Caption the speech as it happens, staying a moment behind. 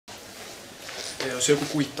Ja jos joku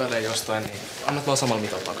kuittailee jostain, niin annat vaan samalla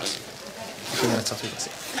mitalla takaisin. Kyllä, että sä oot hyvä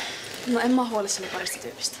siinä. No en mä huolissani parista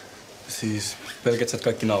tyypistä. Siis pelkät sä, että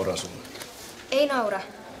kaikki nauraa sulle? Ei naura.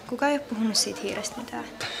 Kuka ei oo puhunut siitä hiirestä mitään.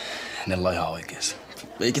 Nella on ihan oikeassa.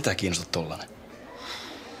 Ei ketään kiinnosta tollanen.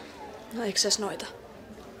 No eikö edes noita?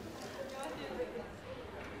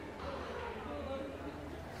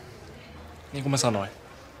 Niin kuin mä sanoin.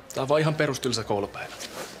 Tää on vaan ihan perustylsä koulupäivä.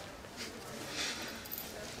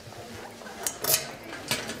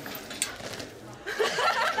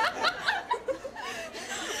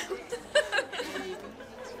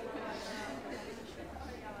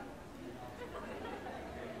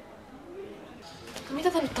 No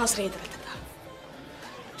mitä te nyt taas riitelette täällä?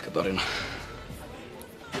 Mikä tarina?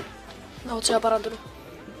 No oot sä jo parantunut?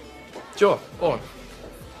 Joo, on.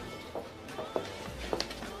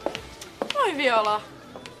 Moi Viola.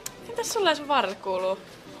 Mitäs sulle ja sun vaarille kuuluu?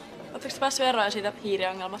 Ootteko te päässyt eroon siitä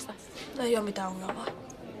hiiriongelmasta? No ei oo mitään ongelmaa.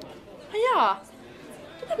 Jaa.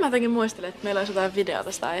 Miten mä jotenkin muistelin, että meillä olisi jotain videota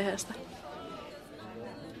tästä aiheesta?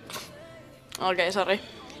 Okei, sori.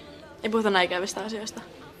 Ei puhuta näin ikävistä asioista.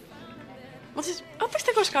 Mut siis, ootteko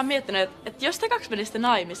te koskaan miettineet, että jos te kaksi menisitte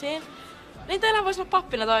naimisiin, niin teillä voisi olla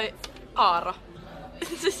pappina toi Aaro.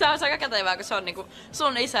 Siis se on aika kätevää, kun se on niinku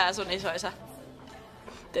sun isä ja sun isoisä.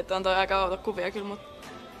 Tietty on toi aika outo kuvia kyllä, mut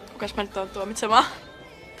kukas mä nyt oon tuomitsemaan?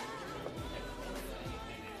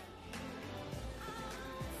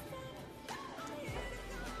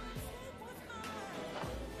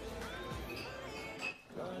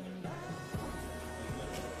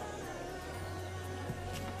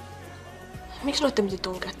 Miksi noitte piti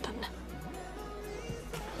tunkea tänne?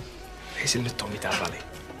 Ei sillä nyt oo mitään väliä.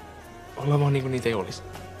 Ollaan vaan niinku niitä ei olis.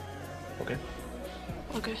 Okei?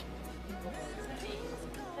 Okei.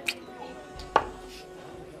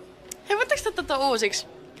 Hei, voitteko te ottaa uusiksi?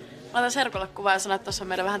 Mä otan Serkulle kuvaa ja sanoa, että tossa on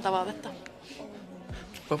meidän vähän tavoitetta.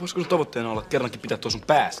 Vai voisiko sun tavoitteena olla kerrankin pitää tuon sun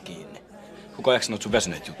pääs kiinni? Kuka jaksa noit sun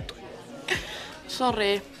väsyneet juttuja?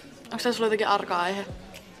 Sori. Onks tää sulla jotenkin arka aihe?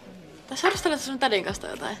 Tai seurustelet sun tädin kanssa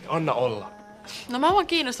jotain? Anna olla. No mä oon vaan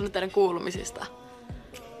kiinnostunut teidän kuulumisista.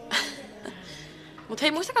 Mut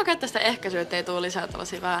hei, muistakaa käyttää sitä ehkäisyä, ettei tuu lisää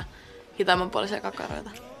tällaisia vähän hitaammanpuolisia kakaroita.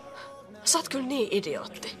 Sä oot kyllä niin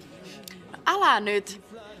idiootti. No älä nyt.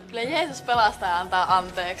 Kyllä Jeesus pelastaa ja antaa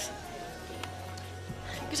anteeksi.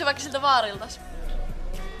 Kysy vaikka siltä vaariltas.